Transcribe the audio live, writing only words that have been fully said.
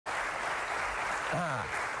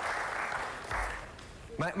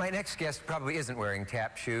My next guest probably isn't wearing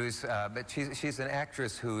tap shoes, but she's an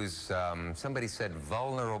actress whose, somebody said,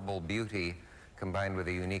 vulnerable beauty combined with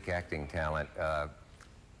a unique acting talent,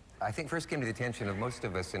 I think first came to the attention of most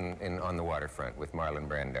of us on the Waterfront with Marlon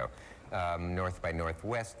Brando. North by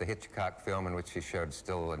Northwest, the Hitchcock film in which she showed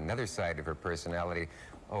still another side of her personality.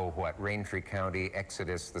 Oh, what, Raintree County,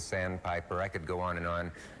 Exodus, the Sandpiper, I could go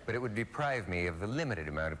on, but it would deprive me of the limited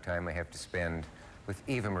amount of time I have to spend with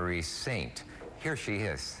Eva MarieE Saint. Here she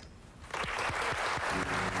is. Well,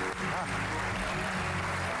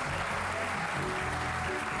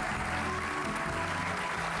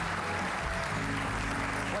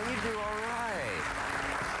 you do all right.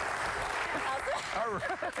 All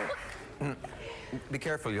right. Be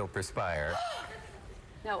careful, you'll perspire.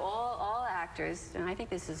 No, all actors, and I think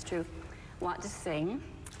this is true, want to sing.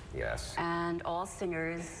 Yes. And all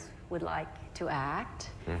singers would like to act.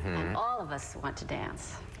 And all of us want to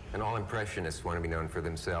dance. And all impressionists want to be known for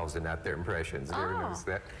themselves and not their impressions. Have you ever noticed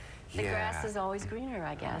that? The grass is always greener,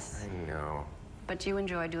 I guess. I know. But you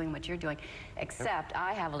enjoy doing what you're doing. Except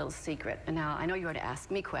I have a little secret. And now, I know you're going to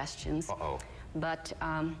ask me questions. Uh-oh. But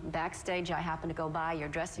backstage, I happened to go by your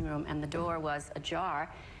dressing room, and the door was ajar.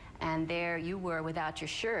 And there you were without your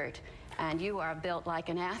shirt. And you are built like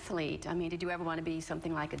an athlete. I mean, did you ever want to be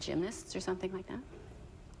something like a gymnast or something like that?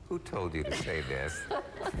 Who told you to say this?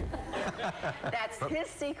 That's his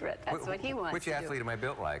secret. That's what he wants Which to athlete do. am I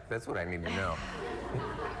built like? That's what I need to know.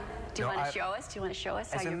 Do you want to show us? Do you want to show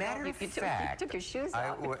us how as you're a matter built? of fact, you took your shoes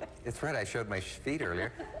off. It's right, I showed my feet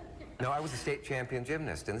earlier. No, I was a state champion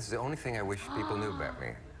gymnast, and this is the only thing I wish people knew about me.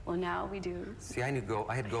 Well, now we do. See, I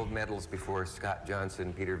had gold medals before Scott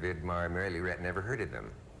Johnson, Peter Vidmar, Mary Lee Rett, never heard of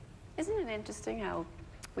them. Isn't it interesting how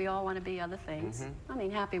we all want to be other things? I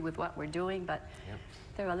mean, happy with what we're doing, but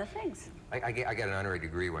there are other things. I got an honorary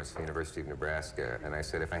degree once at the University of Nebraska, and I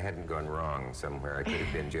said if I hadn't gone wrong somewhere, I could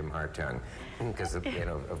have been Jim Hartung, because, you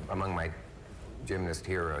know, among my gymnast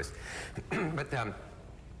heroes. But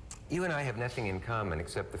you and I have nothing in common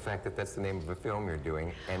except the fact that that's the name of a film you're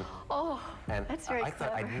doing. And, that's very I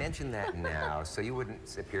thought I'd mention that now, so you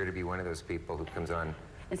wouldn't appear to be one of those people who comes on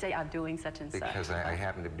and say, I'm doing such and such. Because I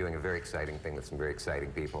happen to be doing a very exciting thing with some very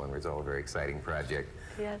exciting people, and it's all a very exciting project.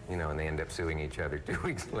 Yes. You know, and they end up suing each other 2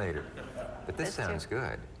 weeks later. But this sounds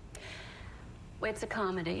good. Well, it's a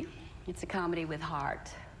comedy. It's a comedy with heart,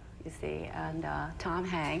 you see. And Tom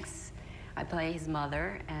Hanks, I play his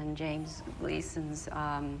mother, and James Gleason's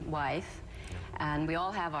wife. And we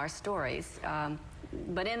all have our stories.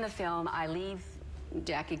 But in the film, I leave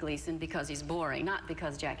Jackie Gleason because he's boring, not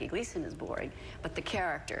because Jackie Gleason is boring, but the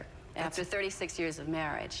character. After 36 years of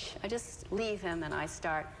marriage, I just leave him and I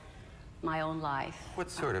start my own life. What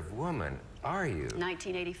sort of woman are you?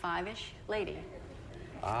 1985-ish lady.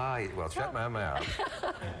 Ah, well, shut my mouth.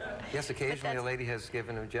 Yes, occasionally a lady has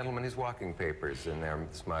given a gentleman his walking papers in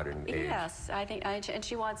this modern age. Yes, I think, and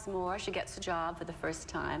she wants more. She gets a job for the first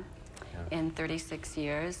time in 36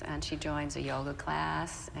 years, and she joins a yoga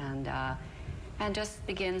class, and just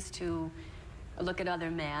begins to look at other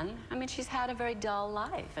men. I mean, she's had a very dull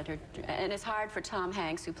life, and it's hard for Tom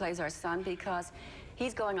Hanks, who plays our son, because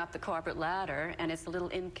he's going up the corporate ladder, and it's a little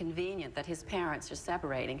inconvenient that his parents are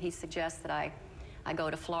separating. He suggests that I go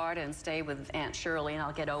to Florida and stay with Aunt Shirley, and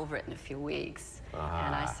I'll get over it in a few weeks.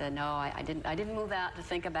 And I said, no, I didn't move out to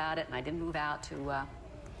think about it, and I didn't move out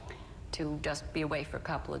to just be away for a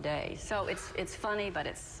couple of days. So it's funny, but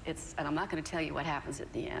and I'm not going to tell you what happens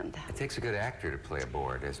at the end. It takes a good actor to play a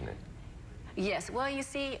bore, doesn't it? Yes. Well, you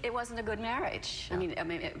see, it wasn't a good marriage. I mean,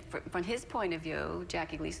 from his point of view,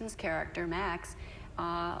 Jackie Gleason's character, Max,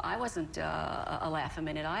 I wasn't a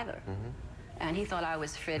laugh-a-minute either. And he thought I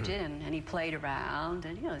was frigid, and he played around,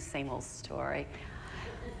 and, you know, the same old story.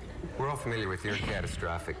 We're all familiar with your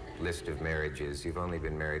catastrophic list of marriages. You've only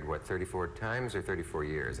been married, what, 34 times or 34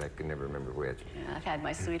 years? I can never remember which. Yeah, I've had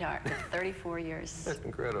my sweetheart for 34 years. That's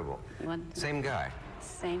incredible. Same guy?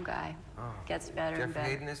 Same guy. Oh. Gets better and better.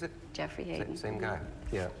 Jeffrey Hayden, is it? Jeffrey Hayden. Same guy.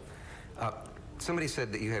 Yeah. Somebody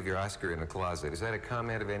said that you have your Oscar in the closet. Is that a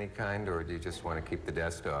comment of any kind, or do you just want to keep the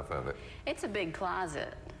dust off of it? It's a big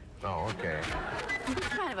closet. Oh, okay. It's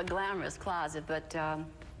kind of a glamorous closet, but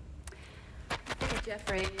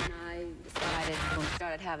Jeffrey and I decided when we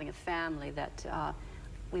started having a family that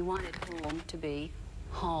we wanted home to be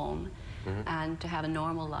home and to have a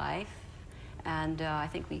normal life. And I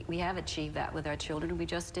think we have achieved that with our children. We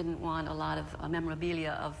just didn't want a lot of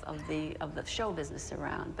memorabilia of the show business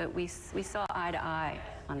around. But we saw eye to eye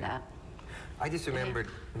on that. I just remembered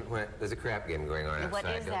when there's a crap game going on outside. What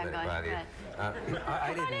is that going on?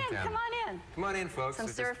 Come on in. Come on in, folks. Some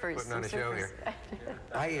surfers. Putting on a show here.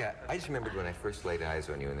 I just remembered when I first laid eyes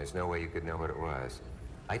on you, and there's no way you could know what it was.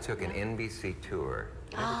 I took an NBC tour.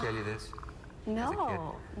 Did I ever tell you this?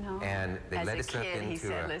 No, no. And they as let a us up kid, into he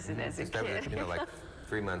said, listen, as a kid. You know, like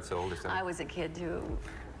 3 months old or something. I was a kid too.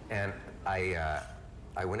 And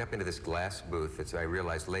I went up into this glass booth that I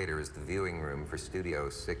realized later is the viewing room for Studio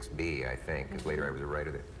 6B, I think, because later I was a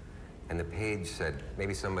writer there. And the page said,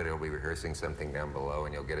 maybe somebody will be rehearsing something down below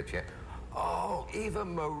and you'll get a chance. Oh, Eva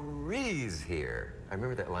MarieE's here. I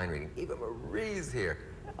remember that line reading, Eva MarieE's here.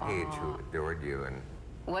 Page, who adored you. And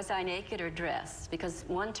was I naked or dressed? Because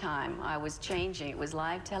one time I was changing, it was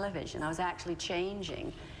live television, I was actually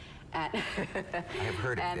changing. I have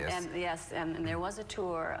heard of this. And yes, and there was a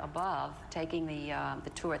tour above, taking the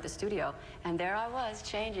tour at the studio, and there I was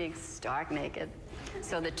changing stark naked.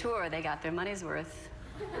 So the tour, they got their money's worth.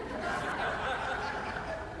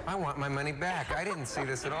 I want my money back. I didn't see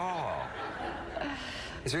this at all.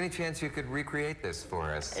 Is there any chance you could recreate this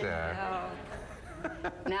for us? No.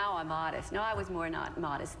 Now I'm modest. No, I was more not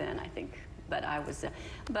modest then, I think. But I was,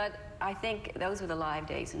 but I think those were the live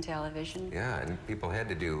days in television. Yeah, and people had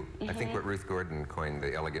to do, I think what Ruth Gordon coined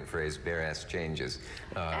the elegant phrase, bare-ass changes.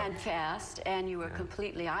 And fast, and you were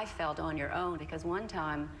completely, I felt, on your own, because one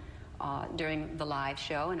time during the live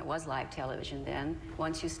show, and it was live television then,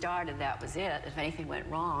 once you started, that was it. If anything went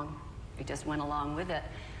wrong, you just went along with it.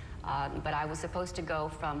 But I was supposed to go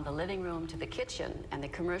from the living room to the kitchen, and the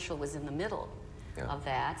commercial was in the middle. Of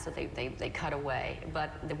that, so they cut away.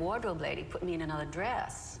 But the wardrobe lady put me in another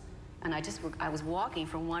dress, and I was walking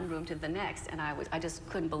from one room to the next, and I just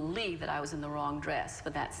couldn't believe that I was in the wrong dress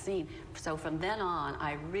for that scene. So from then on,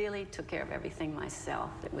 I really took care of everything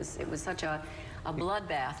myself. It was such a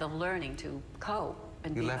bloodbath of learning to cope.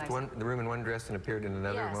 And you left the room in one dress and appeared in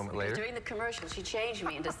another a moment later? During the commercial, she changed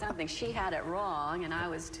me into something. She had it wrong, and I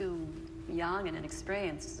was too young and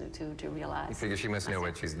inexperienced to realize. You figure she must know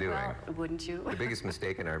what she's doing. Well, wouldn't you? The biggest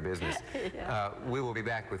mistake in our business. We will be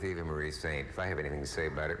back with Eva MarieE Saint, if I have anything to say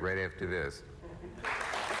about it, right after this.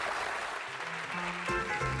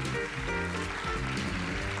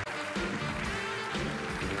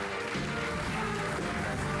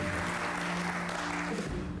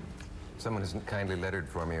 Someone has kindly lettered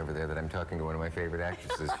for me over there that I'm talking to one of my favorite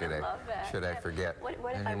actresses. Should I forget? What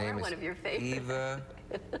if I were one of your favorites? Eva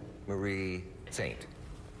MarieE Saint.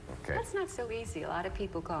 Okay. That's not so easy. A lot of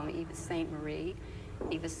people call me Eva Saint Marie,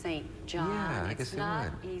 Eva Saint John. Yeah, I guess it's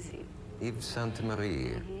not easy. Eve Sainte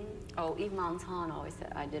Marie. Oh, Yves Montand always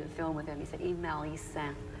said, I did a film with him, he said, Eva MarieE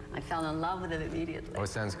Saint. I fell in love with him immediately. Oh, it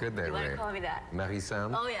sounds good that way. You want to call me that? Marie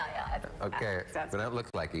Saint? Oh, yeah. Okay, but I don't look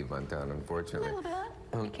like Yves Montand, unfortunately. A little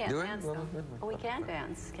bit. You can't dance, though. Oh, we can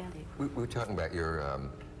dance, can't we? We were talking about your,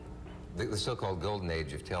 the so-called golden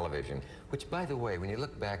age of television, which, by the way, when you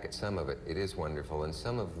look back at some of it, it is wonderful, and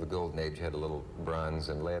some of the golden age had a little bronze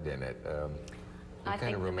and lead in it. I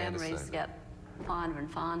think the memories get fonder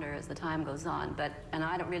and fonder as the time goes on, and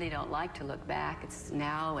I really don't like to look back. It's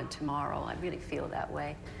now and tomorrow. I really feel that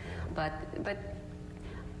way. But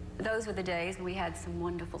those were the days when we had some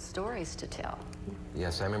wonderful stories to tell.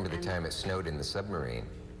 Yes, I remember the time it snowed in the submarine.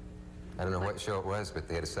 I don't know what show it was, but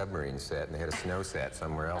they had a submarine set, and they had a snow set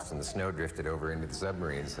somewhere else, and the snow drifted over into the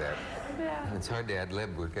submarine set. Yeah. And it's hard to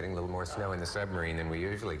ad-lib. We're getting a little more snow in the submarine than we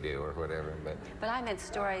usually do, or whatever. But I meant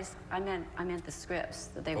stories. I meant the scripts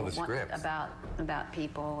that they were about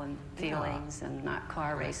people and feelings, and not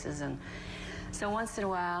car races. And so once in a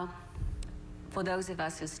while, for those of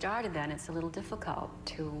us who started then, it's a little difficult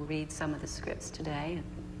to read some of the scripts today.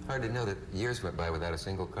 Hard to know that years went by without a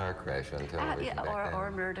single car crash on television.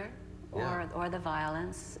 Or murder, or the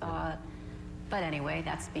violence. But anyway,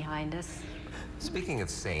 that's behind us. Speaking of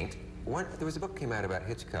Saint, there was a book came out about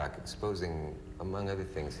Hitchcock exposing, among other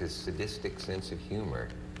things, his sadistic sense of humor.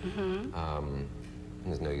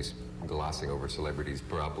 There's no use glossing over celebrities'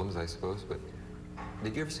 problems, I suppose, but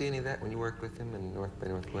did you ever see any of that when you worked with him in North by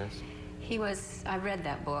Northwest? I read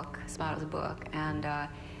that book, Spotter's book, and I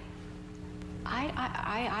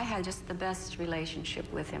had just the best relationship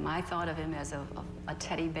with him. I thought of him as a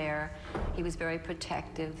teddy bear. He was very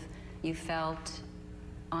protective. You felt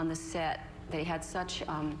on the set that he had such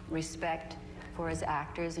respect for his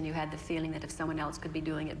actors, and you had the feeling that if someone else could be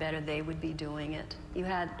doing it better, they would be doing it. You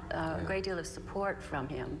had a great deal of support from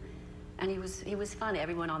him, and he was fun.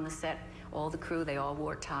 Everyone on the set, all the crew, they all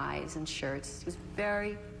wore ties and shirts. He was a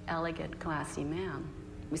very elegant, classy man,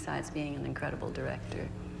 besides being an incredible director.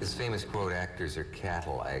 His famous quote, "Actors are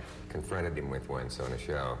cattle," I confronted him with once on a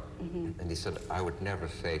show. And he said, "I would never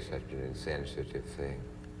say such an insensitive thing."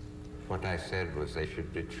 What I said was they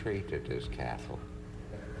should be treated as cattle.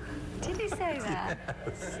 Did he say that?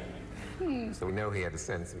 Yes. So we know he had a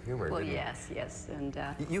sense of humor. Well, didn't yes, yes. And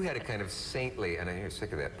you had a kind of saintly, and I'm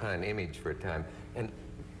sick of that pun, image for a time. And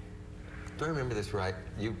do I remember this right?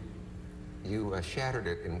 You shattered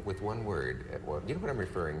it with one word. Well, you know what I'm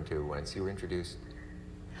referring to once you were introduced?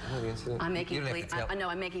 You know the incident? I'm making believe. No,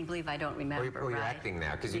 I'm making believe I don't remember. Oh, you're right? acting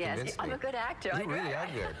now because you convinced me. I'm a good actor. You really are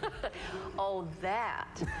good. Oh,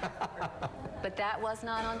 that. But that was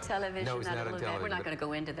not on television. No, it was not on television. We're not going to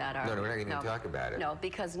go into that, are we? No, we're not going to talk about it. No,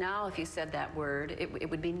 because now if you said that word, it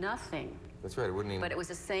would be nothing. That's right. It wouldn't even. But it was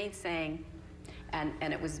a saint saying, and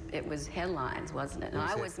it was headlines, wasn't it? And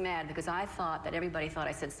I was mad because I thought that everybody thought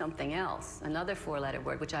I said something else, another four-letter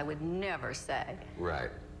word, which I would never say. Right.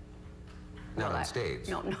 Not on stage.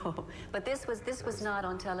 No. But this was not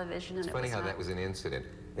on television. It's funny how that was an incident.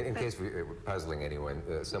 In case we're puzzling anyone,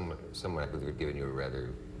 someone I believe had given you a rather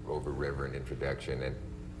over-reverent introduction, and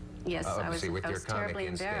yes, obviously with your comic terribly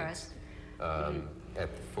instincts,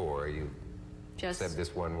 at the fore, you said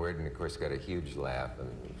this one word, and of course got a huge laugh. And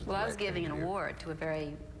well, I was giving an award to a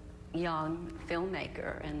very young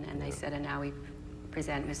filmmaker, and they said, and now we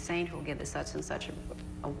present Miss Saint, who will give the such and such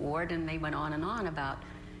award, and they went on and on about.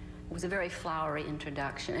 It was a very flowery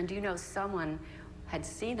introduction. And do you know, someone had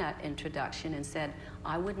seen that introduction and said,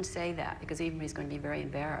 I wouldn't say that because Eva Marie's going to be very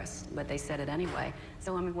embarrassed, but they said it anyway.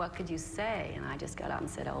 So, I mean, what could you say? And I just got up and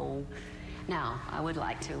said, oh, now, I would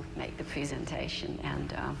like to make the presentation.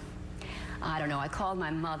 And I don't know, I called my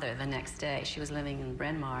mother the next day. She was living in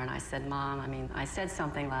Bryn Mawr, and I said, Mom, I mean, I said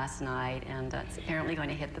something last night, and it's apparently going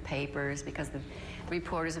to hit the papers because the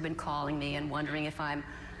reporters have been calling me and wondering if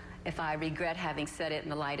I regret having said it in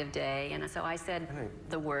the light of day. And so I said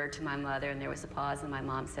the word to my mother, and there was a pause, and my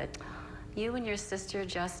mom said, you and your sister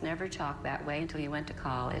just never talked that way until you went to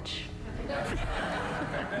college. You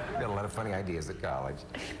got a lot of funny ideas at college.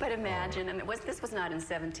 But imagine, and this was not in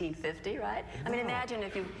 1750, right? No. I mean, imagine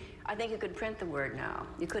if I think you could print the word now.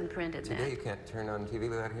 You couldn't print it then. Today you can't turn on TV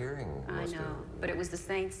without hearing. I know, but it was the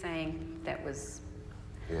saint saying that was...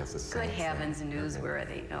 Yes, the good heavens,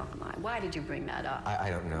 newsworthy. Oh, my. Why did you bring that up? I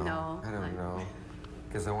don't know. No. I don't know.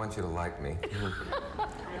 Because I want you to like me.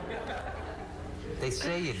 They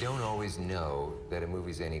say you don't always know that a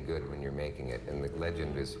movie's any good when you're making it. And the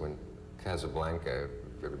legend is when Casablanca,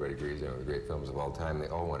 everybody agrees, you know, the great films of all time, they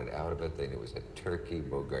all wanted out of it. They knew it was a turkey.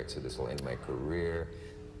 Bogart said, this will end my career.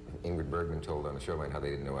 Ingrid Bergman told on the show line how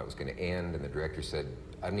they didn't know how it was going to end. And the director said,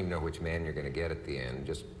 I don't even know which man you're going to get at the end.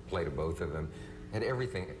 Just play to both of them. Had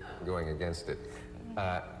everything going against it.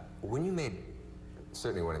 When you made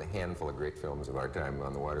certainly one of the handful of great films of our time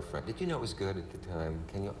on the waterfront, did you know it was good at the time?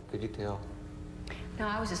 Could you tell? No,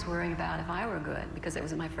 I was just worrying about if I were good because it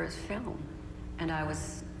was my first film, and I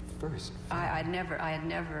was. First. I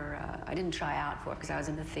didn't try out for it because I was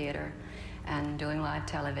in the theater and doing live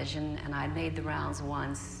television, and I'd made the rounds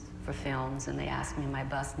once for films, and they asked me my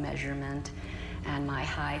bust measurement and my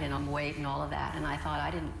height and weight and all of that, and I thought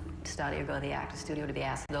I didn't study or go to the actor's studio to be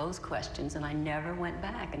asked those questions, and I never went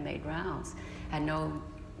back and made rounds. I had no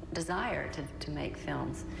desire to make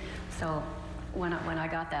films. So when I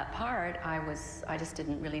got that part, I just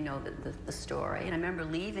didn't really know the story. And I remember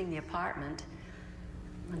leaving the apartment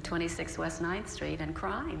on 26 West 9th Street and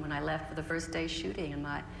crying when I left for the first day shooting, and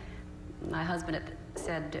my husband had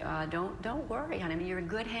said, don't worry, honey, I mean, you're in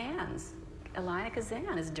good hands. Elina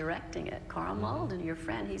Kazan is directing it. Carl Malden, your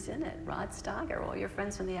friend, he's in it. Rod Steiger, all your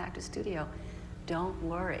friends from the actor's studio. Don't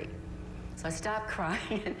worry. So I stopped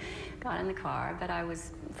crying and got in the car, but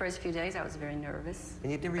first few days I was very nervous.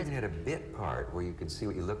 And you'd never even had a bit part where you could see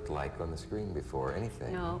what you looked like on the screen before,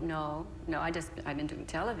 anything? No, I've been doing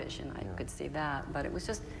television, I could see that, but it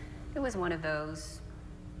was one of those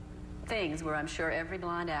things where I'm sure every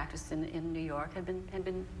blonde actress in New York had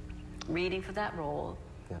been reading for that role.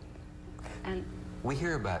 Yeah. And we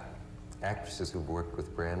hear about actresses who've worked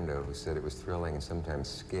with Brando who said it was thrilling and sometimes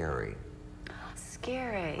scary.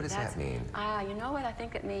 Scary. What does that mean? You know what I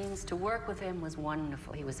think it means? To work with him was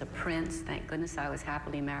wonderful. He was a prince. Thank goodness I was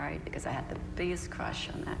happily married because I had the biggest crush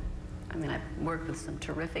on that. I mean, I've worked with some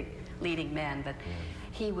terrific leading men, but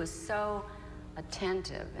he was so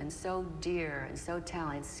attentive and so dear and so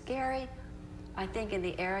talented. Scary, I think, in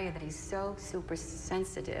the area that he's so super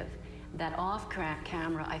sensitive that off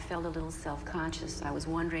camera I felt a little self-conscious. I was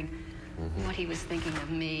wondering what he was thinking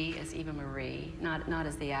of me as Eva Marie, not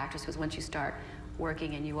as the actress, because once you start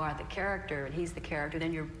working and you are the character and he's the character,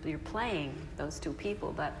 then you're playing those two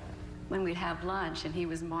people. But when we'd have lunch and he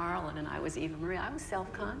was Marlon and I was Eva Marie, I was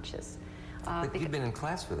self-conscious. But you'd been in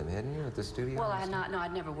class with him, hadn't you, at the studio? Well,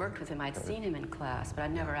 I'd never worked with him. I'd seen him in class, but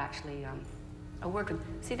I'd never actually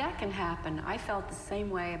See, that can happen. I felt the same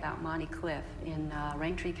way about Monty Cliff in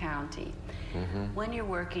Raintree County. When you're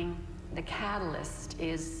working, the catalyst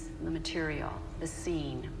is the material, the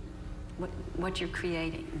scene, what you're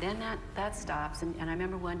creating. Then that stops, and I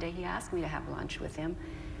remember one day he asked me to have lunch with him,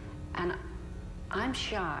 and I'm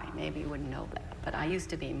shy. Maybe you wouldn't know that, but I used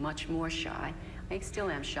to be much more shy. I still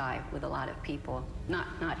am shy with a lot of people,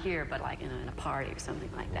 not here, but like in a party or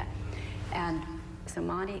something like that. And so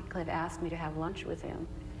Monty Cliff asked me to have lunch with him,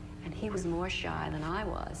 and he was more shy than I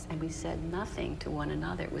was, and we said nothing to one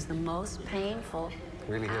another. It was the most painful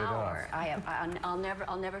really hour. I'll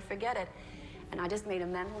never forget it. And I just made a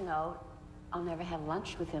mental note, I'll never have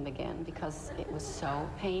lunch with him again because it was so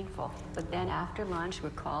painful. But then after lunch, we're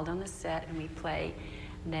called on the set, and we play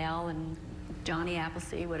Nell and Johnny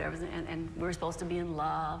Appleseed, whatever, and we're supposed to be in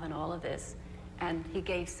love and all of this. And he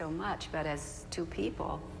gave so much, but as two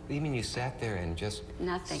people. You mean you sat there and just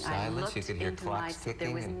nothing. Silence? You could hear clocks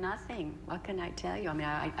ticking? There was nothing. What can I tell you? I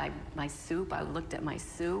mean, my soup, I looked at my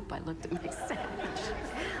soup, I looked at my sandwich.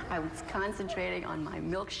 I was concentrating on my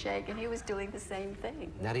milkshake, and he was doing the same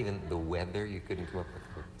thing. Not even the weather? You couldn't come up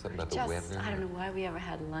with something about the weather? I don't know why we ever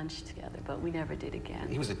had lunch together, but we never did again.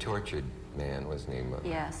 He was a tortured man, wasn't he?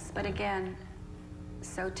 Yes, but again,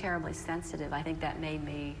 so terribly sensitive. I think that made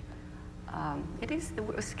me,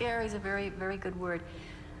 scary is a very, very good word.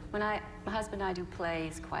 When my husband and I do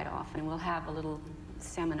plays quite often, and we'll have a little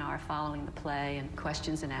seminar following the play and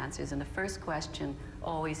questions and answers, and the first question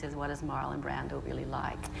always is, what does Marlon Brando really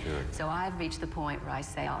like? Sure. So I've reached the point where I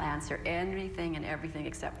say, I'll answer anything and everything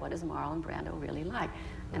except what does Marlon Brando really like?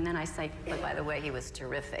 And then I say, but by the way, he was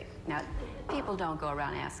terrific. Now, people don't go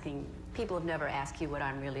around asking, people have never asked you what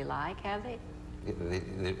I'm really like, have they?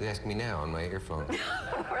 They ask me now on my earphone.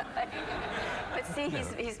 Right. But see,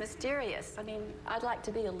 he's mysterious. I mean, I'd like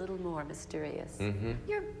to be a little more mysterious.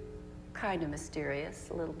 You're kind of mysterious,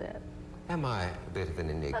 a little bit. Am I a bit of an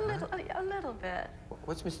enigma? A little bit.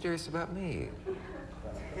 What's mysterious about me?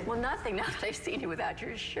 Well, nothing now that I've seen you without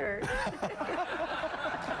your shirt.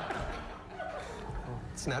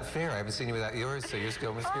 It's not fair. I haven't seen you without yours, so you're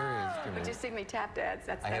still mysterious to me. Did you see me tap dance?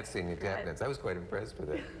 I have seen you tap dance. I was quite impressed with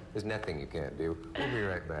it. There's nothing you can't do. We'll be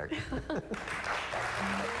right back. It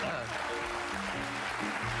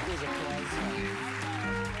was a pleasure.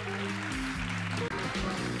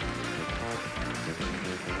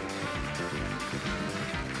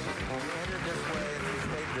 Enter this way and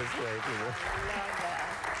stay this way.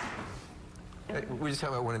 We're just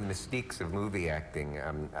talking about one of the mystiques of movie acting.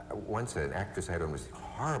 Once an actress I had on was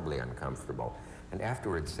horribly uncomfortable, and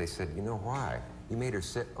afterwards they said, you know why? You made her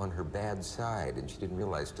sit on her bad side, and she didn't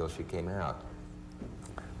realize till she came out.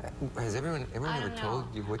 Has everyone ever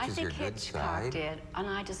told you which is your good side? I think Hitchcock did, and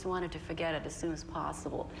I just wanted to forget it as soon as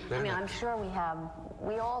possible. I mean, I'm sure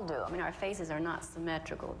we all do. I mean, our faces are not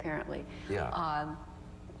symmetrical, apparently. Yeah.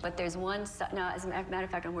 But there's one side. Now, as a matter of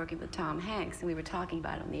fact, I'm working with Tom Hanks, and we were talking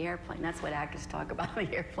about it on the airplane. That's what actors talk about on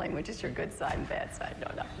the airplane, which is your good side and bad side.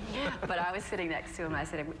 No. But I was sitting next to him, and I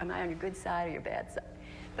said, am I on your good side or your bad side?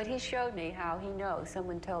 But he showed me how he knows.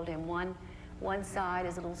 Someone told him one side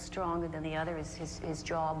is a little stronger than the other, his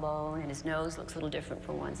jawbone, and his nose looks a little different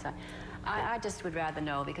from one side. I just would rather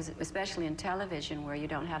know, because especially in television where you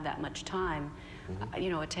don't have that much time,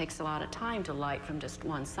 you know, it takes a lot of time to light from just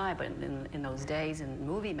one side. But in those days in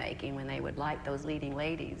movie making, when they would light those leading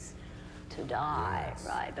ladies to die,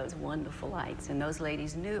 right, those wonderful lights, and those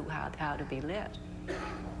ladies knew how to be lit.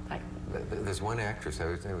 There's one actress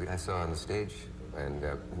I saw on the stage and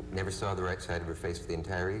never saw the right side of her face for the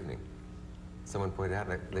entire evening. Someone pointed out,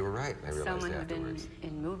 and they were right, I realized someone afterwards. Someone who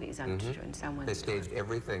in movies, I'm sure, and someone... They staged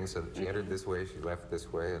everything so that she entered this way, she left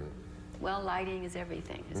this way, and... Well, lighting is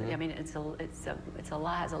everything. I mean, it has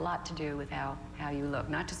a lot to do with how you look.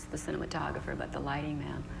 Not just the cinematographer, but the lighting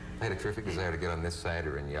man. I had a terrific desire to get on this side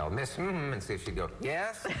of her and yell, Miss, and see if she'd go,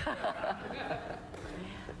 yes? Have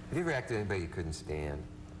you ever acted anybody you couldn't stand?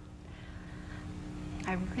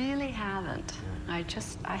 I really haven't. I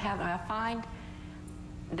find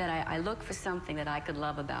that I look for something that I could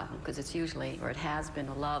love about them, because it's usually, or it has been,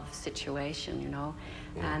 a love situation, you know.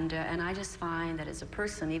 Yeah. And I just find that as a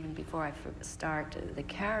person, even before I start the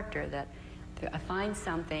character, that I find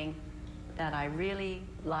something that I really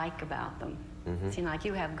like about them. It seems like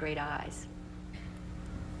you have great eyes.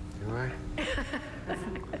 Do I?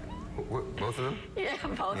 Both of them? Yeah,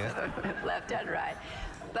 both of them, left and right.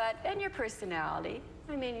 And your personality.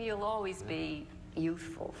 I mean, you'll always be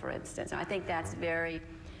youthful, for instance. I think that's very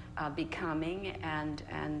becoming, and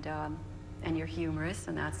you're humorous,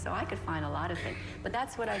 and so I could find a lot of things. But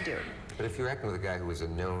that's what I do. But if you're acting with a guy who was a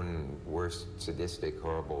known worst, sadistic,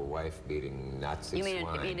 horrible, wife-beating Nazi You mean,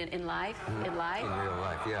 swine. in life? In life? In real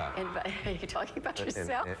life, yeah. Are you talking about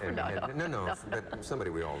yourself? No, but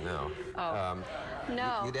somebody we all know. Oh,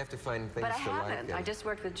 no. You'd have to find things But I to like. haven't. I just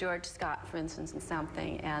worked with George Scott, for instance, in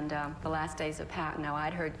something, and The Last Days of Patton. Now,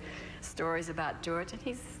 I'd heard stories about George, and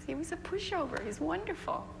he was a pushover. He's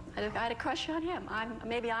wonderful. I had a crush on him.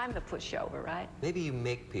 Maybe I'm the pushover, right? Maybe you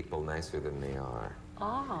make people nicer than they are.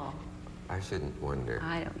 Oh. I shouldn't wonder.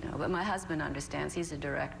 I don't know, but my husband understands. He's a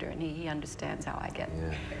director, and he understands how I get.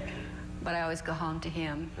 Yeah. But I always go home to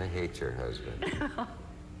him. I hate your husband.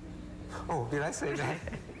 Oh, did I say that?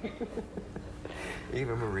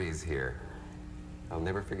 Eva Marie's here. I'll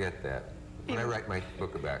never forget that. When I write my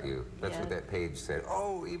book about you, that's what that page said.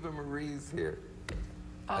 Oh, Eva Marie's here.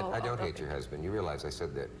 Oh, I don't hate your husband. You realize I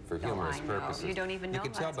said that for humorous purposes. You don't even know. You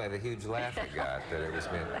could tell by the huge laugh I got that it was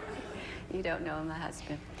meant. You don't know my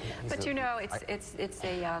husband. But you know, it's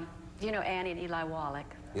a, you know Annie and Eli Wallach?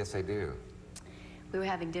 Yes, I do. We were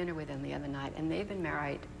having dinner with them the other night, and they've been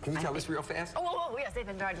married. Can you tell us real fast? Oh, yes, they've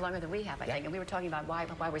been married longer than we have, I think. And we were talking about why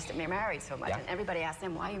we're married so much. And everybody asked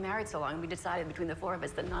them, why are you married so long? And we decided between the four of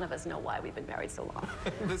us that none of us know why we've been married so long.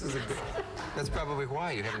 That's probably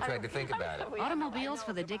why you haven't tried to think about it. Automobiles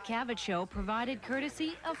for the Dick Cavett Show provided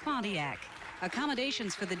courtesy of Pontiac.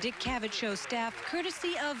 Accommodations for the Dick Cavett Show staff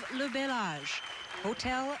courtesy of Le Bellage,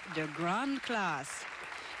 Hotel de Grande Classe.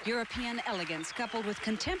 European elegance coupled with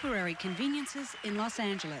contemporary conveniences in Los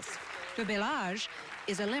Angeles. Le Bellage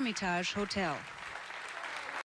is a L'Hermitage hotel.